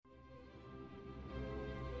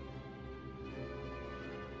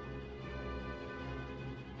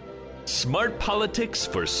Smart politics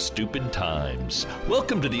for stupid times.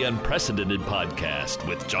 Welcome to the Unprecedented Podcast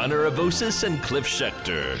with John Aravosis and Cliff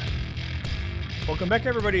Schechter. Welcome back,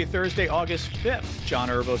 everybody. Thursday, August 5th. John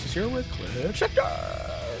Aravosis here with Cliff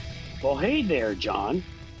Schechter. Well, hey there, John.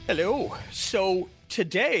 Hello. So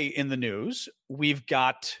today in the news, we've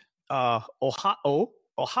got Ohio's...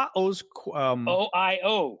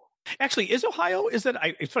 Ohio. Actually, is Ohio? Is that?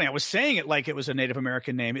 It's funny. I was saying it like it was a Native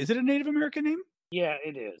American name. Is it a Native American name? Yeah,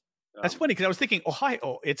 it is. That's funny because I was thinking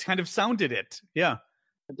Ohio. It's kind of sounded it. Yeah,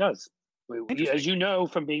 it does. As you know,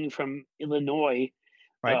 from being from Illinois,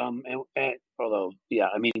 right? Although, yeah,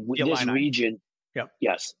 I mean, this region. Yeah.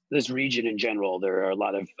 Yes, this region in general, there are a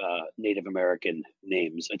lot of Native American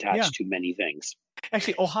names attached to many things.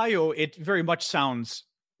 Actually, Ohio, it very much sounds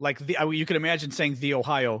like you could imagine saying the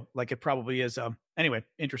Ohio, like it probably is. Anyway,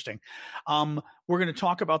 interesting. We're going to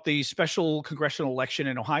talk about the special congressional election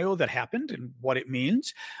in Ohio that happened and what it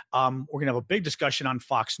means. We're going to have a big discussion on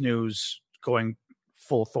Fox News going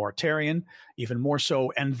full authoritarian, even more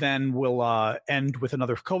so. And then we'll end with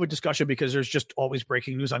another COVID discussion because there's just always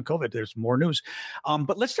breaking news on COVID. There's more news.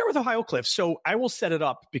 But let's start with Ohio, Cliff. So I will set it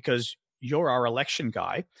up because you're our election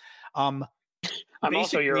guy. I'm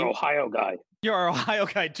also your Ohio guy. You're our Ohio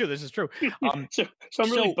guy too. This is true. So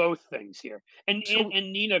I'm really both things here. And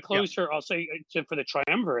Nina closed her. I'll say for the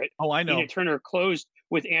triumvirate. Oh, I know. Nina Turner closed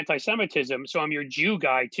with anti-Semitism. So I'm your Jew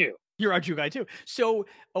guy too. You're our Jew guy too. So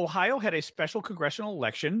Ohio had a special congressional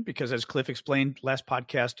election because, as Cliff explained last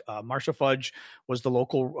podcast, Marcia Fudge was the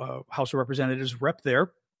local House of Representatives rep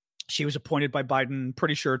there. She was appointed by Biden,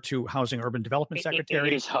 pretty sure, to Housing Urban Development Secretary.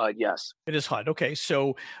 It is HUD, yes. It is HUD. Okay,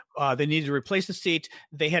 so they needed to replace the seat.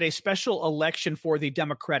 They had a special election for the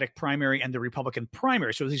Democratic primary and the Republican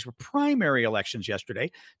primary. So these were primary elections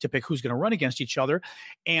yesterday to pick who's going to run against each other.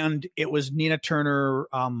 And it was Nina Turner,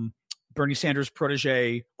 Bernie Sanders'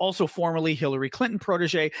 protege, also formerly Hillary Clinton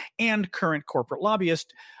protege, and current corporate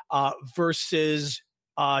lobbyist versus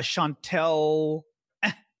Shontel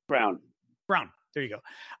Brown. There you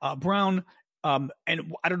go. Brown, and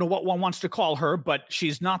I don't know what one wants to call her, but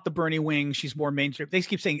she's not the Bernie wing. She's more mainstream. They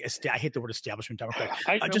keep saying, I hate the word establishment Democrat.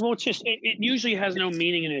 It usually has no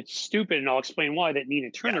meaning and it's stupid, and I'll explain why. That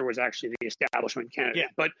Nina Turner was actually the establishment candidate.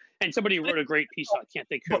 Yeah. And somebody wrote a great piece, I can't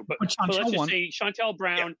think who, but let's just say Shontel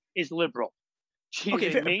Brown is liberal. She's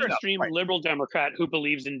a mainstream liberal Democrat who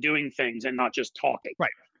believes in doing things and not just talking.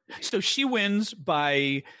 Right. So she wins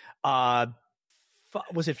by...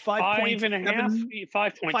 was it 5 points?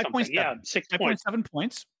 5 points, something. Yeah, 6 points. 5.7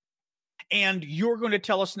 points. And you're going to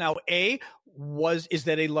tell us now, is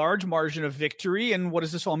that a large margin of victory? And what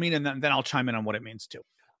does this all mean? And then I'll chime in on what it means too.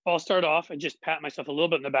 I'll start off and just pat myself a little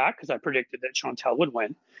bit in the back because I predicted that Shontel would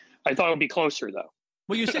win. I thought it would be closer, though.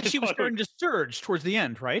 Well, you said she was starting to surge towards the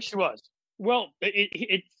end, right? She was. Well,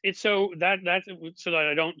 it's so that's so that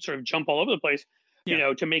I don't sort of jump all over the place,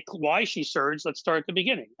 to make why she surged. Let's start at the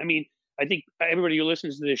beginning. I mean, I think everybody who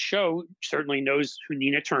listens to this show certainly knows who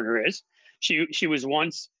Nina Turner is. She was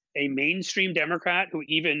once a mainstream Democrat who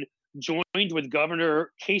even joined with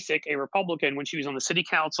Governor Kasich, a Republican, when she was on the city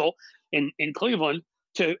council in Cleveland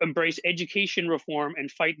to embrace education reform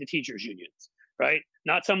and fight the teachers' unions, right?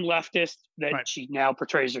 Not some leftist that she now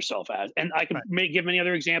portrays herself as. And I can give many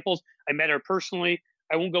other examples. I met her personally.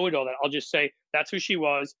 I won't go into all that. I'll just say that's who she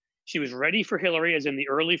was. She was ready for Hillary, as in the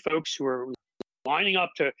early folks who were lining up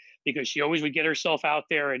to, because she always would get herself out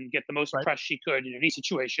there and get the most press she could in any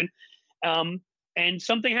situation. And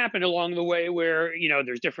something happened along the way where,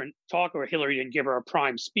 there's different talk, or Hillary didn't give her a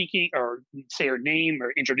prime speaking or say her name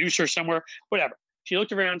or introduce her somewhere, whatever. She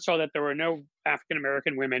looked around and saw that there were no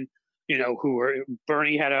African-American women, who were,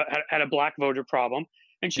 Bernie had a black voter problem,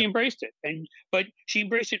 and she embraced it. But she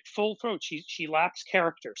embraced it full throat. She lacks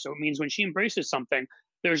character. So it means when she embraces something,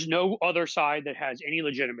 there's no other side that has any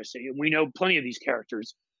legitimacy. And we know plenty of these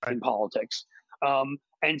characters in politics.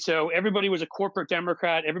 And so everybody was a corporate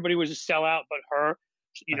Democrat. Everybody was a sellout, but her.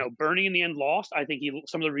 Bernie in the end lost. I think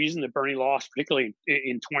some of the reason that Bernie lost, particularly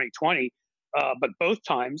in 2020, but both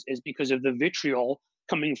times, is because of the vitriol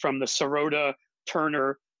coming from the Sirota,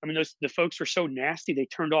 Turner. I mean, the folks were so nasty, they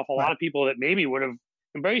turned off a lot of people that maybe would have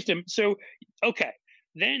embraced him. So, okay.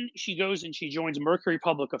 Then she goes and she joins Mercury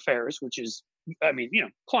Public Affairs, which is,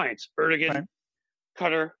 clients, Erdogan,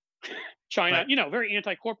 Qatar, China, very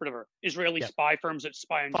anti-corporate of her. Israeli spy firms that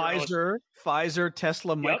spy on Pfizer,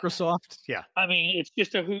 Tesla, Microsoft. Yeah. I mean, it's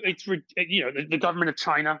just the government of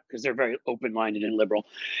China, because they're very open-minded and liberal.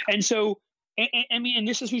 And so, and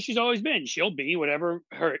this is who she's always been. She'll be whatever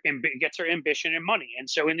gets her ambition and money. And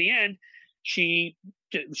so in the end,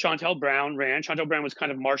 Shontel Brown ran. Shontel Brown was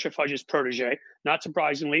kind of Marcia Fudge's protege. Not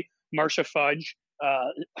surprisingly, Marcia Fudge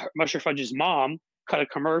Marcia Fudge's mom cut a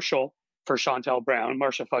commercial for Chantel Brown.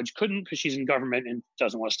 Marcia Fudge couldn't because she's in government and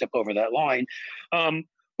doesn't want to step over that line.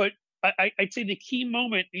 But I'd say the key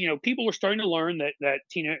moment, people were starting to learn that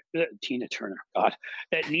Tina Turner, God,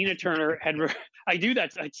 that Nina Turner had. I do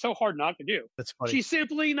that. It's so hard not to do. That's funny. She's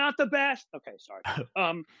simply not the best. Okay, sorry.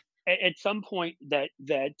 At some point that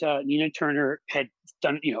Nina Turner had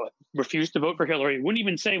done, refused to vote for Hillary. Wouldn't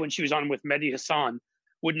even say when she was on with Mehdi Hassan.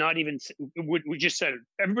 Would just said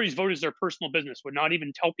everybody's vote is their personal business. Would not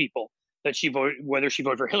even tell people that she voted, whether she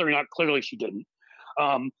voted for Hillary or not. Clearly, she didn't.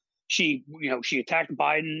 She attacked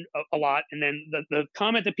Biden a lot, and then the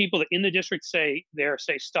comment that people in the district say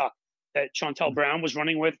stuck that Chantel Brown was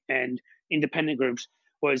running with and independent groups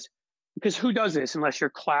was because who does this unless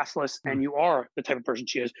you're classless and you are the type of person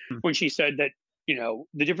she is. When she said that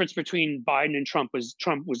the difference between Biden and Trump was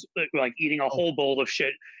like eating a whole bowl of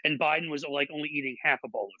shit, and Biden was like only eating half a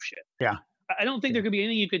bowl of shit. Yeah. I don't think there could be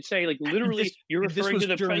anything you could say, like literally you're referring to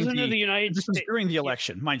the president of the United States. This was during the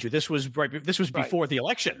election, mind you. This was before the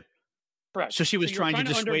election. Correct. So she was trying to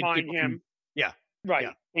dissuade people him. Right.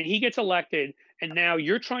 Yeah. And he gets elected, and now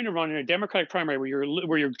you're trying to run in a Democratic primary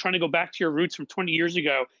where you're trying to go back to your roots from 20 years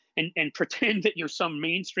ago and pretend that you're some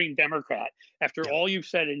mainstream Democrat after all you've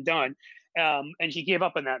said and done. And she gave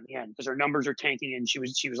up on that in the end because her numbers are tanking, and she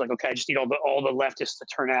was like, okay, I just need all the leftists to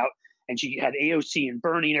turn out. And she had AOC and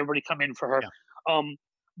Bernie and everybody come in for her. Yeah.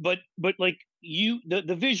 But like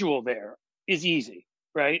the visual there is easy,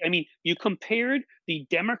 right? I mean, you compared the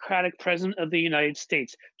Democratic president of the United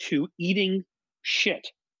States to eating shit,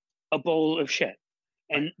 a bowl of shit.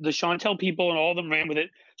 And the Chantel people and all of them ran with it.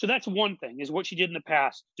 So that's one thing, is what she did in the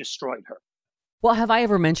past destroyed her. Well, have I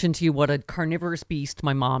ever mentioned to you what a carnivorous beast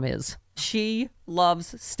my mom is? She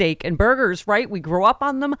loves steak and burgers, right? We grew up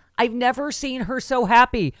on them. I've never seen her so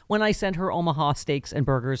happy when I sent her Omaha steaks and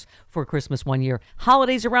burgers for Christmas one year.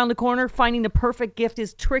 Holidays around the corner. Finding the perfect gift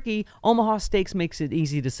is tricky. Omaha Steaks makes it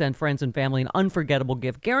easy to send friends and family an unforgettable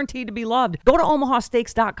gift, guaranteed to be loved. Go to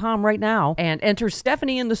omahasteaks.com right now and enter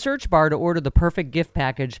Stephanie in the search bar to order the perfect gift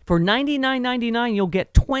package. For $99.99, you'll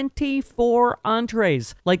get 24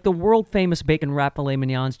 entrees, like the world-famous bacon wrap filet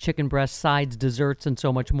mignons, chicken breasts, sides, desserts, and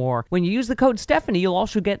so much more. When you use the code Stephanie, you'll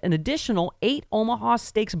also get an additional 8 Omaha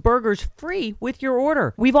Steaks burgers free with your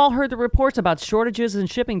order. We've all heard the reports about shortages and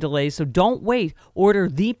shipping delays, so don't wait. Order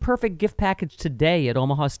the perfect gift package today at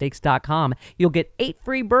omahasteaks.com. You'll get 8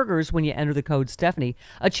 free burgers when you enter the code Stephanie.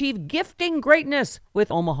 Achieve gifting greatness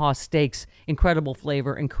with Omaha Steaks. Incredible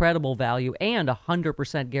flavor, incredible value, and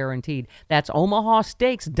 100% guaranteed. That's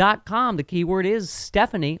omahasteaks.com. The keyword is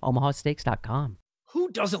Stephanie, omahasteaks.com.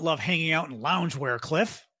 Who doesn't love hanging out in loungewear,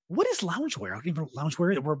 Cliff? What is loungewear? I don't even know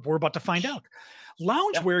loungewear. We're about to find out.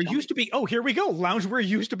 Loungewear used to be, here we go. Loungewear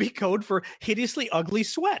used to be code for hideously ugly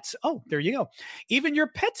sweats. Oh, there you go. Even your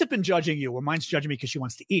pets have been judging you. Well, mine's judging me because she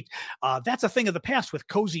wants to eat. That's a thing of the past with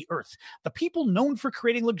Cozy Earth. The people known for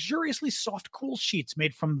creating luxuriously soft, cool sheets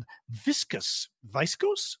made from viscose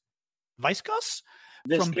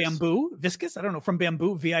from bamboo, viscose, I don't know, from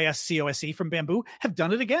bamboo, VISCOSE from bamboo, have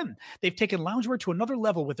done it again. They've taken loungewear to another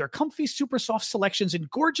level with their comfy, super soft selections in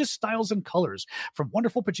gorgeous styles and colors. From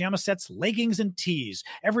wonderful pajama sets, leggings, and tees.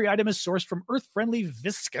 Every item is sourced from earth-friendly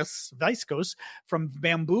viscose from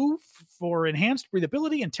bamboo for enhanced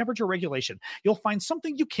breathability and temperature regulation. You'll find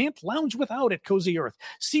something you can't lounge without at Cozy Earth.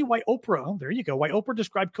 See why Oprah, there you go, why Oprah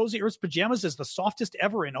described Cozy Earth's pajamas as the softest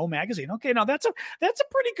ever in O Magazine. Okay, now that's a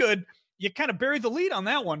pretty good. You kind of buried the lead on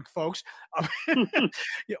that one, folks.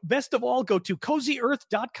 Best of all, go to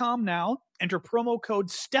CozyEarth.com now, enter promo code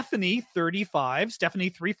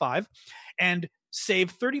Stephanie35, and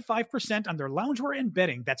save 35% on their loungewear and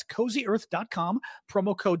bedding. That's CozyEarth.com,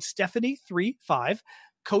 promo code Stephanie35,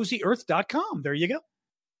 CozyEarth.com. There you go.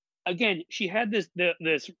 Again, she had this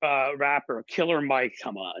rapper, Killer Mike,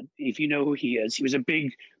 come on. If you know who he is, he was a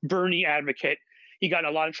big Bernie advocate. He got in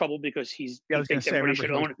a lot of trouble because he thinks everybody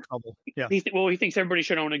should own it. Yeah. He thinks everybody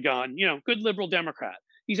should own a gun. Good liberal Democrat.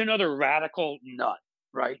 He's another radical nut,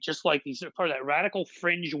 right? Just like he's part of that radical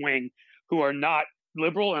fringe wing who are not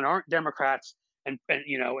liberal and aren't Democrats, and I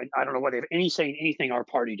don't know why they have any say in anything our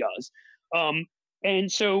party does.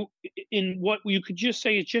 And so, in what you could just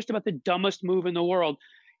say is just about the dumbest move in the world.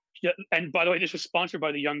 And by the way, this was sponsored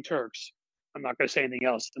by the Young Turks. I'm not going to say anything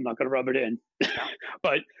else. I'm not going to rub it in.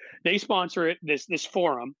 But they sponsor it, this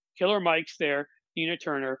forum. Killer Mike's there, Tina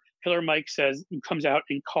Turner. Killer Mike comes out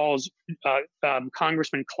and calls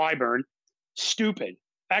Congressman Clyburn stupid.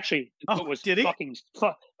 Actually, did he?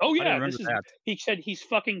 Oh, yeah. He said he's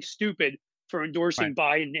fucking stupid for endorsing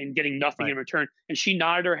Biden and getting nothing in return. And she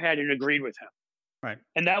nodded her head and agreed with him. Right.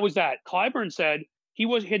 And that was that. Clyburn said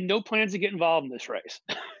he had no plans to get involved in this race.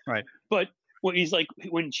 Right. But he's like,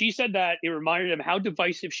 when she said that, it reminded him how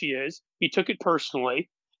divisive she is. He took it personally.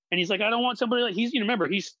 And he's like, I don't want somebody like remember,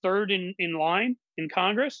 he's third in line in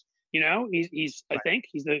Congress. He's I think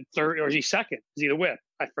he's the third, or is he second? Is he the whip?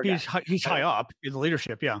 I forget. He's high up in the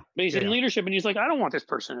leadership. Yeah. But he's in leadership, and he's like, I don't want this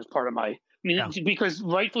person as part of my, because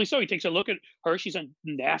rightfully so. He takes a look at her. She's a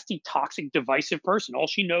nasty, toxic, divisive person. All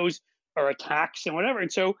she knows are attacks and whatever.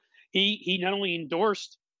 And so he not only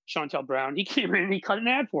endorsed Shontel Brown, he came in and he cut an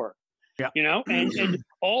ad for her. Yeah. And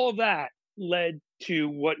all of that led to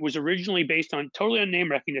what was originally based on totally on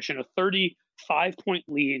name recognition, a 35-point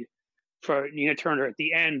lead for Nina Turner at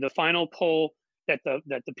the end. The final poll that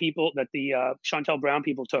the Shontel Brown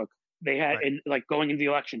people took, they had going into the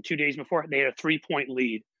election 2 days before, they had a 3-point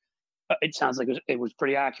lead. It sounds like it was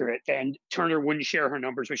pretty accurate. And Turner wouldn't share her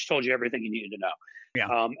numbers, which told you everything you needed to know.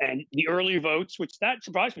 Yeah. And the early votes, which that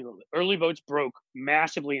surprised me a little bit, early votes broke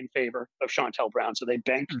massively in favor of Shontel Brown. So they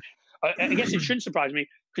banked. I guess it shouldn't surprise me,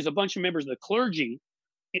 because a bunch of members of the clergy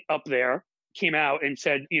up there came out and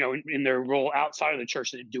said, in their role outside of the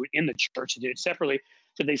church, they didn't do it in the church, they did it separately.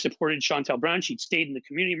 So they supported Shontel Brown. She'd stayed in the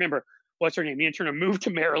community. Remember, what's her name? Nina Turner moved to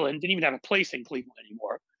Maryland, didn't even have a place in Cleveland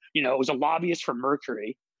anymore. It was a lobbyist for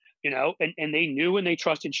Mercury, and they knew and they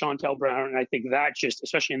trusted Shontel Brown. And I think that just,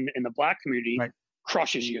 especially in the Black community,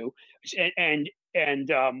 crushes you.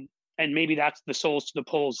 And maybe that's the souls to the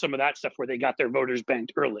polls, some of that stuff where they got their voters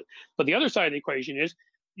banked early. But the other side of the equation is,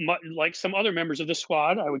 like some other members of the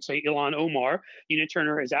squad, I would say Ilhan Omar, Nina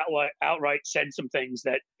Turner has outright said some things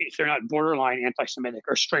that, if they're not borderline anti-Semitic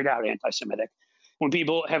or straight out anti-Semitic, when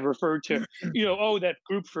people have referred to, that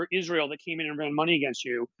group for Israel that came in and ran money against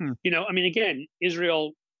you, again,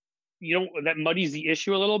 Israel, that muddies the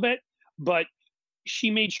issue a little bit, but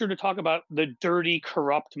she made sure to talk about the dirty,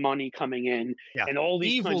 corrupt money coming in and all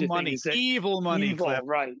these evil kinds of money, things. Evil money,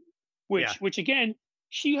 right? Which again,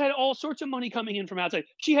 she had all sorts of money coming in from outside.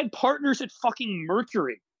 She had partners at fucking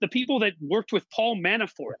Mercury, the people that worked with Paul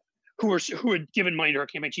Manafort, who had given money to her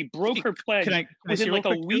campaign. She broke her pledge within like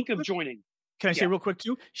a week of joining. Can I say real quick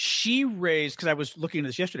too? She raised, because I was looking at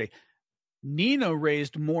this yesterday, Nina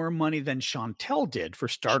raised more money than Shontel did, for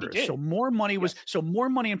starters. So more money more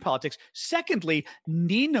money in politics. Secondly,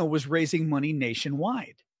 Nina was raising money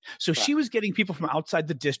nationwide. So she was getting people from outside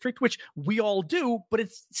the district, which we all do, but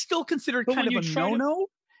it's still considered kind of a no-no.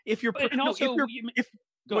 If you're, wait,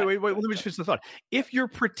 let me just finish the thought. If you're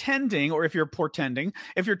pretending, or if you're portending,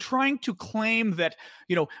 if you're trying to claim that,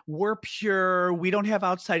 we're pure, we don't have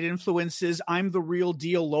outside influences, I'm the real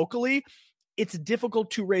deal locally, it's difficult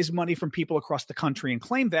to raise money from people across the country and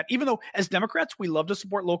claim that, even though as Democrats, we love to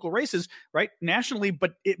support local races, right, nationally,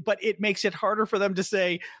 but it makes it harder for them to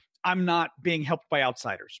say, I'm not being helped by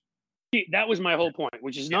outsiders. That was my whole point,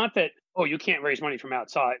 which is not that, you can't raise money from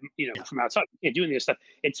outside, from outside. You can't do any of this stuff.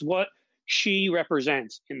 It's what she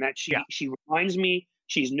represents, in that she reminds me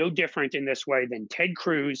she's no different in this way than Ted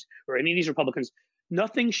Cruz or any of these Republicans.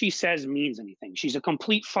 Nothing she says means anything. She's a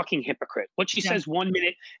complete fucking hypocrite. What she says 1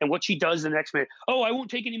 minute and what she does the next minute. Oh, I won't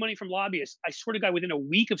take any money from lobbyists. I swear to God, within a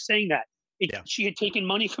week of saying that, she had taken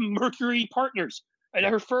money from Mercury Partners at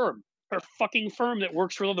her firm. Her fucking firm that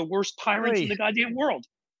works for the worst tyrants in the goddamn world.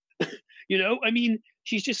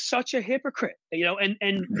 She's just such a hypocrite,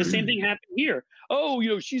 and the same thing happened here. Oh,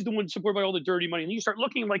 she's the one supported by all the dirty money. And you start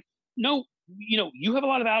looking like, no, you have a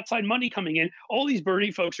lot of outside money coming in. All these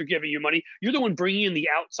Bernie folks are giving you money. You're the one bringing in the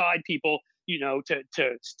outside people,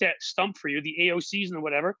 to stump for you, the AOCs and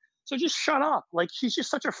whatever. So just shut up. Like, she's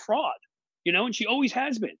just such a fraud, and she always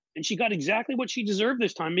has been. And she got exactly what she deserved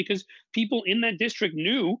this time, because people in that district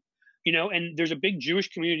knew, and there's a big Jewish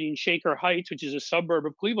community in Shaker Heights, which is a suburb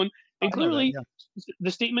of Cleveland. And clearly the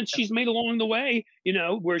statements she's made along the way,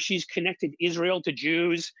 where she's connected Israel to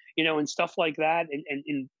Jews, and stuff like that,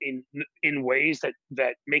 and in ways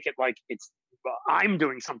that make it like I'm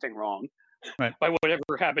doing something wrong by whatever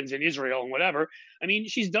happens in Israel and whatever. I mean,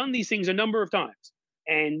 she's done these things a number of times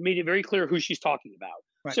and made it very clear who she's talking about.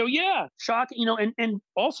 Right. So shock, and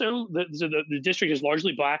also the district is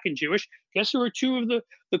largely Black and Jewish. Guess who are two of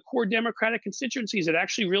the core Democratic constituencies that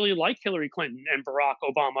actually really like Hillary Clinton and Barack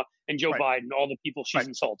Obama and Joe Biden, all the people she's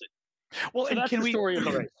insulted. Well, so and that's the story of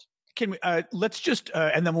the race. Can we let's just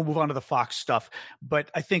and then we'll move on to the Fox stuff.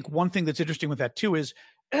 But I think one thing that's interesting with that too is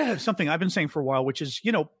something I've been saying for a while, which is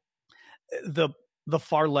the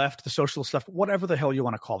far left, the socialist stuff, whatever the hell you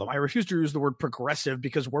want to call them. I refuse to use the word progressive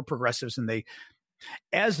because we're progressives, and they,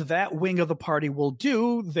 as that wing of the party will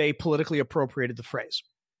do, they politically appropriated the phrase.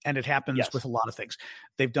 And it happens Yes. with a lot of things.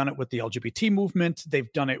 They've done it with the LGBT movement.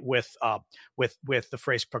 They've done it with the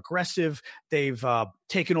phrase progressive. They've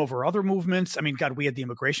taken over other movements. I mean, God, we had the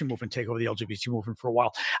immigration movement take over the LGBT movement for a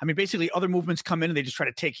while. I mean, basically, other movements come in and they just try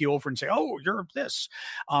to take you over and say, "Oh, you're this,"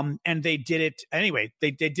 and they did it anyway.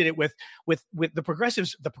 They did it with the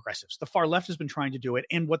progressives. The far left has been trying to do it,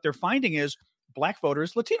 and what they're finding is Black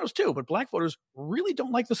voters, Latinos too, but Black voters really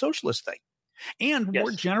don't like the socialist thing. And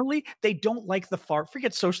more generally, they don't like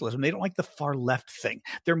forget socialism. They don't like the far left thing.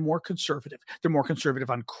 They're more conservative. They're more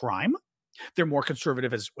conservative on crime. They're more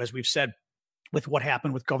conservative, as we've said, with what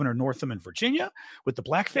happened with Governor Northam in Virginia, with the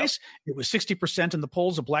blackface. It was 60% in the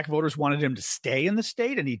polls of Black voters wanted him to stay in the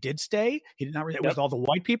state, and he did stay. He did not. It was all the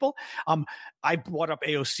white people. I brought up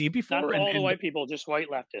AOC before. Not all the white people, just white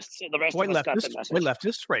leftists. The rest white of us leftists, got the message. White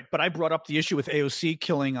leftists, right. But I brought up the issue with AOC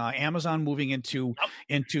killing Amazon, moving into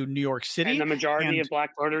New York City. And the majority of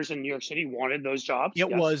Black voters in New York City wanted those jobs. It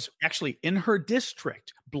was actually in her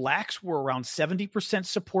district. Blacks were around 70%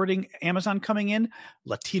 supporting Amazon coming in.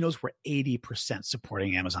 Latinos were 80%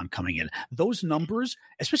 supporting Amazon coming in. Those numbers,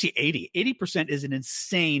 especially 80% is an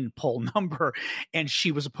insane poll number. And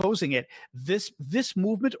she was opposing it. This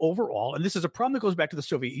movement overall, and this is a problem that goes back to the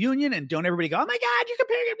Soviet Union, and don't everybody go, "Oh my God, you're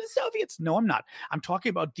comparing it to the Soviets." No, I'm not. I'm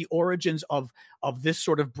talking about the origins of this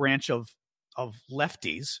sort of branch of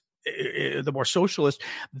lefties. The more socialist,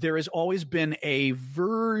 there has always been a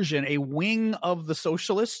wing of the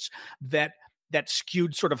socialists that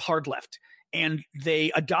skewed sort of hard left. And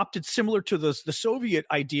they adopted similar to the Soviet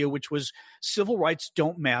idea, which was civil rights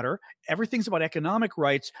don't matter. Everything's about economic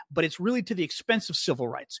rights, but it's really to the expense of civil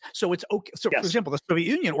rights. So it's okay. So, for example, the Soviet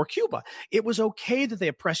Union or Cuba, it was okay that they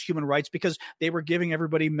oppressed human rights because they were giving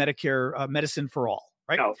everybody Medicare medicine for all.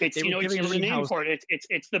 Right? No, there's a name for it.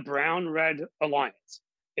 It's the Brown-Red Alliance.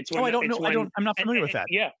 I don't know. I'm not familiar with that.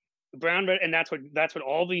 Yeah, brown, red, and that's what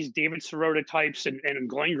all these David Sirota types and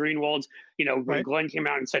Glenn Greenwald's. When Glenn came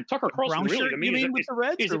out and said Tucker Carlson really to me, you mean with the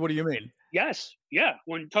Reds, or what do you mean? Yes, yeah.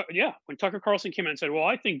 When Tucker Carlson came out and said, well,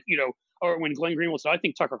 I think or when Glenn Greenwald said, I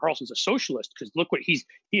think Tucker Carlson's a socialist because look what he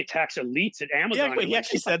attacks elites at Amazon. Yeah, he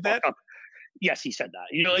actually said that. Yes, he said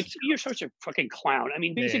that. You're such a fucking clown. I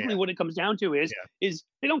mean, basically, what it comes down to is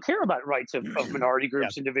they don't care about rights of minority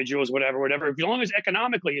groups, individuals, whatever. As long as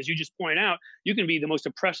economically, as you just point out, you can be the most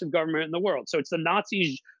oppressive government in the world. So it's the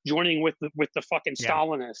Nazis joining with the fucking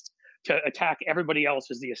Stalinists to attack everybody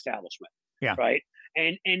else as the establishment. Yeah. Right.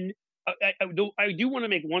 And I do want to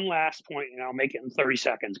make one last point, and I'll make it in 30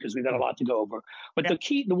 seconds because we've got a lot to go over. But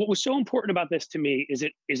what was so important about this to me is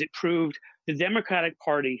it proved the Democratic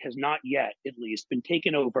Party has not yet, at least, been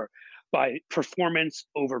taken over by performance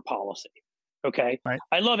over policy. Okay. Right.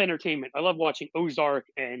 I love entertainment. I love watching Ozark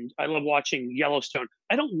and I love watching Yellowstone.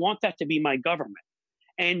 I don't want that to be my government.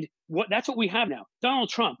 And that's what we have now. Donald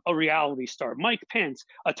Trump, a reality star. Mike Pence,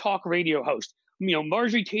 a talk radio host.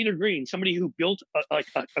 Marjorie Taylor Greene, somebody who built a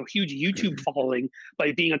huge YouTube following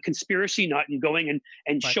by being a conspiracy nut and going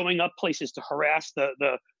and showing up places to harass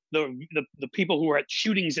the people who are at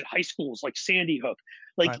shootings at high schools like Sandy Hook.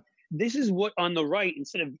 This is what on the right,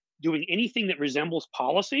 instead of doing anything that resembles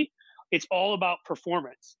policy, it's all about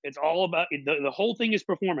performance. It's all about the whole thing is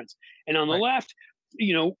performance. And on the left,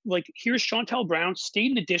 here's Chantel Brown, stayed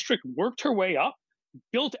in the district, worked her way up,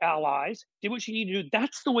 built allies, did what she needed to do.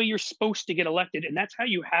 That's the way you're supposed to get elected. And that's how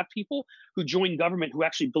you have people who join government who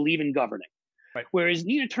actually believe in governing. Right. Whereas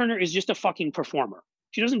Nina Turner is just a fucking performer.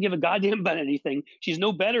 She doesn't give a goddamn about anything. She's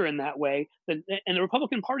no better in that way. And the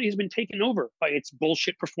Republican Party has been taken over by its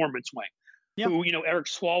bullshit performance wing. Yep. Who, Eric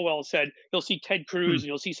Swalwell said, you'll see Ted Cruz and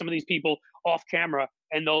you'll see some of these people off camera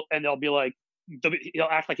and they'll be like, he'll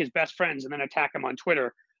act like his best friends and then attack him on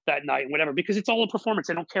Twitter that night and whatever, because it's all a performance.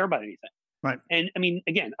 They don't care about anything. Right. And I mean,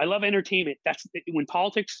 again, I love entertainment. That's when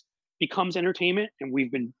politics becomes entertainment, and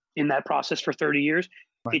we've been in that process for 30 years.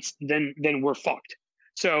 Right. It's then we're fucked.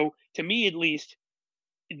 So to me, at least,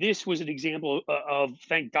 this was an example of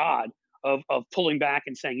thank God of pulling back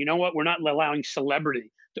and saying, you know what, we're not allowing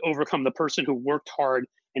celebrity to overcome the person who worked hard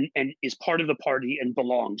and is part of the party and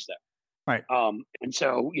belongs there. Right. And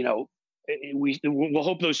so we'll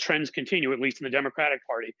hope those trends continue, at least in the Democratic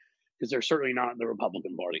Party, because they're certainly not in the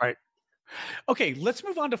Republican Party. Right. Okay, let's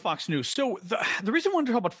move on to Fox News. So the reason I wanted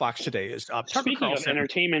to talk about Fox today is Tucker Carlson. Of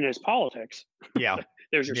entertainment is politics. Yeah.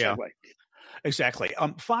 There's your segue. Exactly.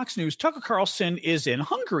 Fox News, Tucker Carlson is in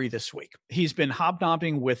Hungary this week. He's been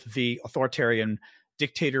hobnobbing with the authoritarian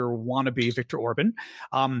dictator wannabe Viktor Orban.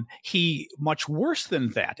 He much worse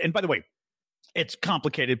than that. And by the way, it's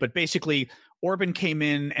complicated, but basically Orban came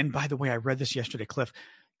in. And by the way, I read this yesterday, Cliff.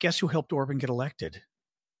 Guess who helped Orban get elected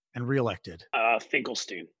and reelected?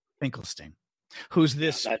 Finkelstein. who's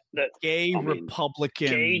this gay Republican,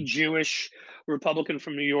 gay Jewish Republican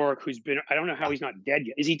from New York who's been, I don't know how he's not dead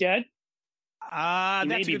yet. Is he dead?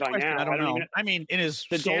 That's a good question. Now. I don't know. I mean, in his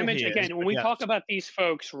the damage again. When we talk about these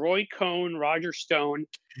folks, Roy Cohn, Roger Stone,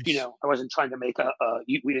 I wasn't trying to make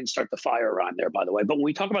we didn't start the fire rhyme there, by the way. But when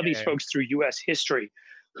we talk about these folks through U.S. history,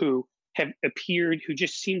 who have appeared, who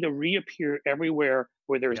just seem to reappear everywhere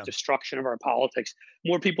where there's destruction of our politics.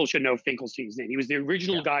 More people should know Finkelstein's name. He was the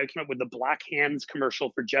original guy who came up with the Black Hands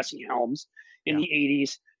commercial for Jesse Helms in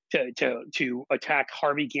the 80s to attack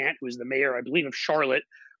Harvey Gantt, who was the mayor, I believe, of Charlotte,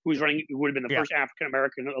 who was running, who would have been the first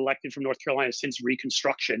African-American elected from North Carolina since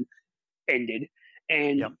Reconstruction ended.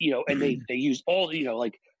 And, and they used all,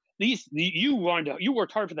 like you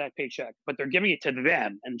worked hard for that paycheck, but they're giving it to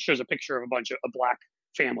them, and shows a picture of a bunch of a black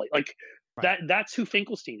family. Like that's who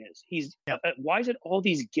Finkelstein is. He's why is it all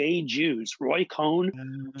these gay Jews? Roy Cohn,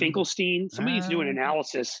 Finkelstein. Somebody needs to do an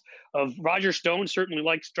analysis of Roger Stone. Certainly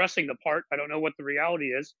likes dressing the part. I don't know what the reality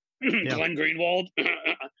is. Glenn Greenwald.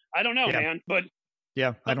 I don't know, man. But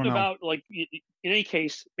I don't know about in any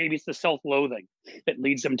case, maybe it's the self-loathing that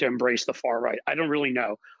leads them to embrace the far right. I don't really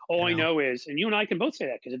know. All I know is, and you and I can both say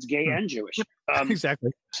that because it's gay and Jewish.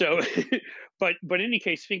 Exactly. So, but in any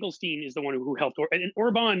case, Finkelstein is the one who helped. And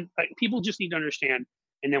Orban, people just need to understand,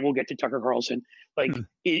 and then we'll get to Tucker Carlson.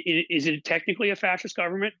 Is it technically a fascist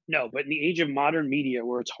government? No, but in the age of modern media,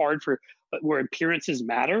 where it's hard where appearances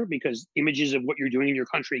matter because images of what you're doing in your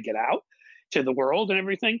country get out to the world and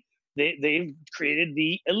everything, they've created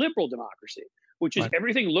a liberal democracy, which is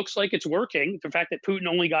everything looks like it's working. The fact that Putin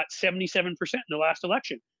only got 77% in the last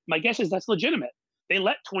election, my guess is that's legitimate. They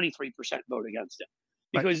let 23% vote against him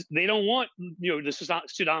because they don't want, this is not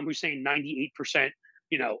Saddam Hussein 98%,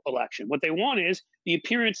 election. What they want is the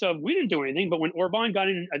appearance of, we didn't do anything, but when Orban got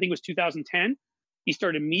in, I think it was 2010, he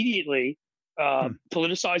started immediately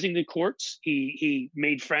politicizing the courts. He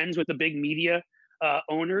made friends with the big media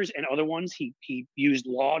owners and other ones. He used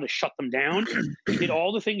law to shut them down. He did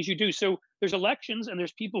all the things you do. So there's elections, and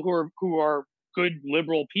there's people who are good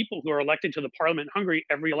liberal people who are elected to the parliament in Hungary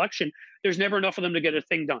every election. There's never enough of them to get a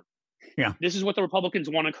thing done. Yeah, this is what the Republicans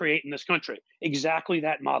want to create in this country. Exactly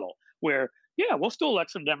that model where we'll still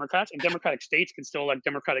elect some Democrats, and Democratic states can still elect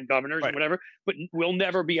Democratic governors and whatever, but we'll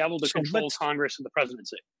never be able to control Congress and the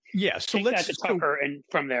presidency. Yeah, so let's take that to Tucker and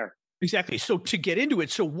from there. Exactly. So to get into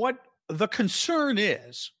it, so what the concern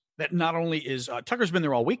is that not only is Tucker's been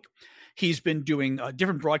there all week, he's been doing a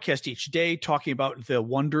different broadcast each day, talking about the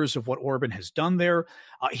wonders of what Orban has done there.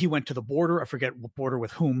 He went to the border. I forget what border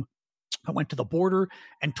with whom. I went to the border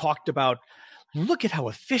and talked about, look at how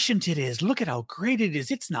efficient it is. Look at how great it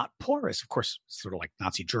is. It's not porous. Of course, it's sort of like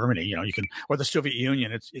Nazi Germany, you can, or the Soviet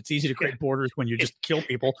Union. It's easy to create borders when you just kill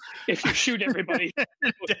people. If you shoot everybody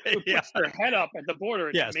who puts their head up at the border,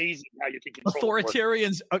 it's amazing how you can control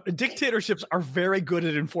authoritarians, dictatorships are very good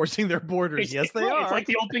at enforcing their borders. Yes, they are. It's like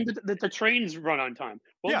the old thing that the trains run on time.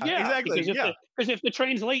 Well, exactly. Because if the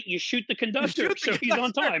train's late, you shoot the conductor, so he's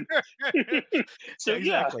on time. So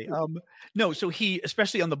exactly. No, so he,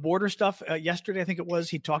 especially on the border stuff, yesterday I think it was,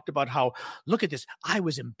 he talked about how, look at this. I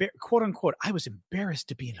was quote unquote, I was embarrassed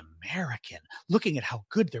to be an American, looking at how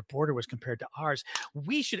good their border was compared to ours.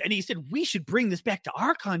 And he said we should bring this back to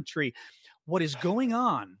our country. What is going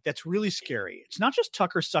on that's really scary? It's not just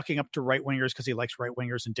Tucker sucking up to right wingers because he likes right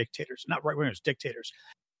wingers and dictators, not right wingers, dictators.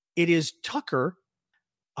 It is Tucker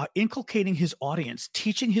inculcating his audience,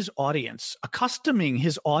 teaching his audience, accustoming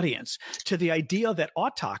his audience to the idea that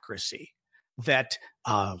autocracy, that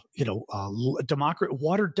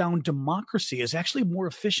watered down democracy is actually more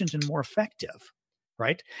efficient and more effective,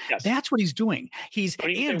 right? Yes. That's what he's doing. He's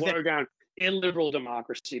watered down illiberal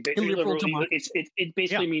democracy. It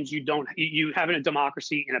basically means you have a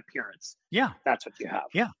democracy in appearance. Yeah, that's what you have.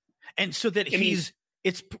 Yeah, and so that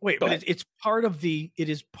it's part of the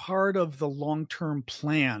long-term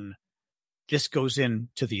plan. This goes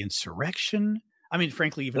into the insurrection. I mean,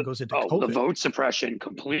 frankly, even goes into COVID. The vote suppression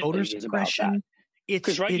completely voter is suppression. About that.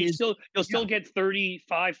 Because you'll still get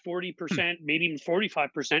 35, 40%, maybe even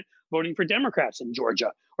 45% voting for Democrats in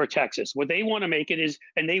Georgia or Texas. What they want to make it is,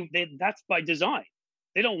 and that's by design.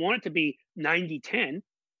 They don't want it to be 90-10,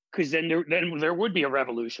 because then there would be a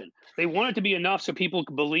revolution. They want it to be enough so people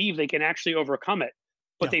believe they can actually overcome it.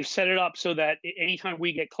 But they've set it up so that anytime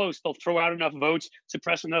we get close, they'll throw out enough votes,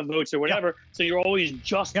 suppress enough votes or whatever. So you're always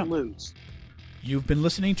just lose. You've been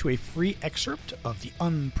listening to a free excerpt of the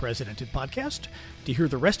Unprecedented podcast. To hear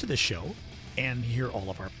the rest of the show and hear all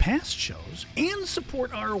of our past shows and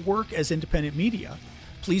support our work as independent media,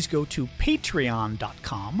 please go to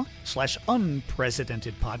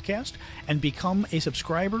patreon.com/unprecedentedpodcast and become a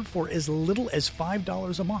subscriber for as little as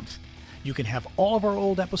 $5 a month. You can have all of our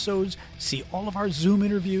old episodes, see all of our Zoom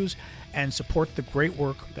interviews, and support the great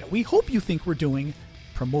work that we hope you think we're doing,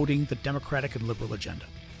 promoting the democratic and liberal agenda.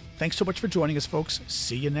 Thanks so much for joining us, folks.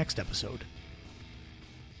 See you next episode.